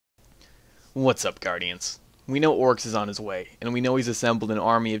What's up, Guardians? We know Oryx is on his way, and we know he's assembled an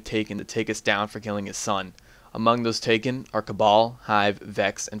army of Taken to take us down for killing his son. Among those Taken are Cabal, Hive,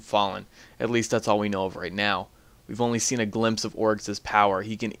 Vex, and Fallen. At least that's all we know of right now. We've only seen a glimpse of Oryx's power.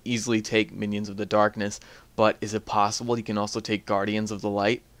 He can easily take Minions of the Darkness, but is it possible he can also take Guardians of the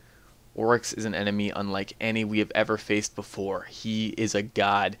Light? Oryx is an enemy unlike any we have ever faced before. He is a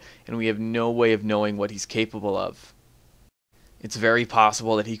god, and we have no way of knowing what he's capable of. It's very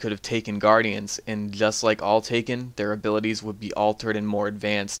possible that he could have taken Guardians, and just like all Taken, their abilities would be altered and more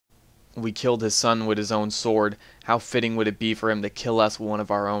advanced. We killed his son with his own sword. How fitting would it be for him to kill us with one of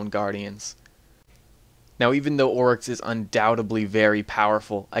our own Guardians? Now, even though Oryx is undoubtedly very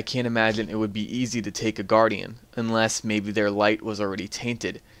powerful, I can't imagine it would be easy to take a Guardian, unless maybe their light was already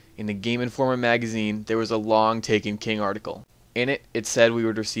tainted. In the Game Informer magazine, there was a long Taken King article. In it, it said we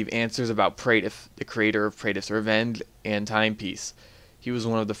would receive answers about Praedyth, the creator of Praedyth's Revenge and Timepiece. He was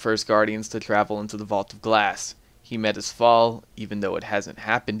one of the first Guardians to travel into the Vault of Glass. He met his fall, even though it hasn't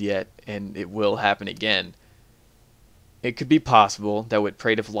happened yet, and it will happen again. It could be possible that with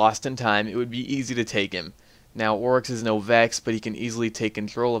Praedyth lost in time, it would be easy to take him. Now, Oryx is no Vex, but he can easily take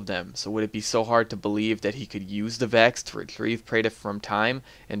control of them, so would it be so hard to believe that he could use the Vex to retrieve Praedyth from time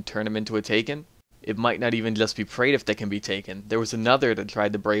and turn him into a Taken? It might not even just be Praedyth that can be taken. There was another that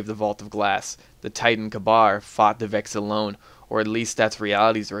tried to brave the Vault of Glass. The Titan Kabar fought the Vex alone, or at least that's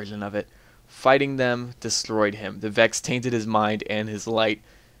reality's version of it. Fighting them destroyed him. The Vex tainted his mind and his light.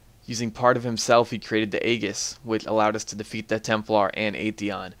 Using part of himself, he created the Aegis, which allowed us to defeat the Templar and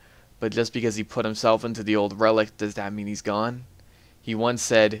Atheon. But just because he put himself into the old relic, does that mean he's gone? He once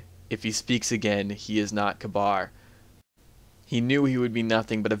said, "If he speaks again, he is not Kabar." He knew he would be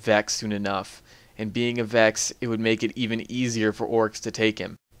nothing but a Vex soon enough. And being a Vex, it would make it even easier for Oryx to take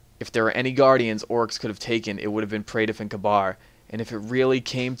him. If there were any Guardians Oryx could have taken, it would have been Praedyth and Kabar, and if it really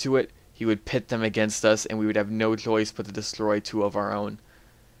came to it, he would pit them against us and we would have no choice but to destroy two of our own.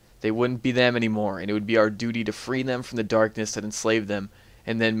 They wouldn't be them anymore, and it would be our duty to free them from the darkness that enslaved them,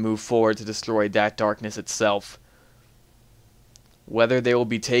 and then move forward to destroy that darkness itself. Whether they will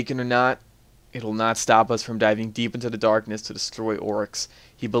be taken or not, it'll not stop us from diving deep into the darkness to destroy Oryx.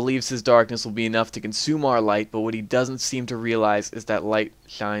 He believes his darkness will be enough to consume our light, but what he doesn't seem to realize is that light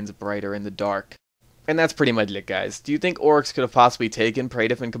shines brighter in the dark. And that's pretty much it, guys. Do you think Oryx could have possibly taken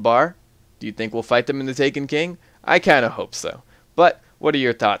Praedyth and Kabar? Do you think we'll fight them in the Taken King? I kinda hope so. But what are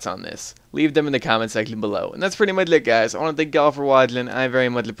your thoughts on this? Leave them in the comment section below. And that's pretty much it, guys. I want to thank y'all for watching. I very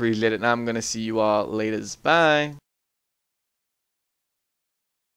much appreciate it, and I'm gonna see you all later. Bye!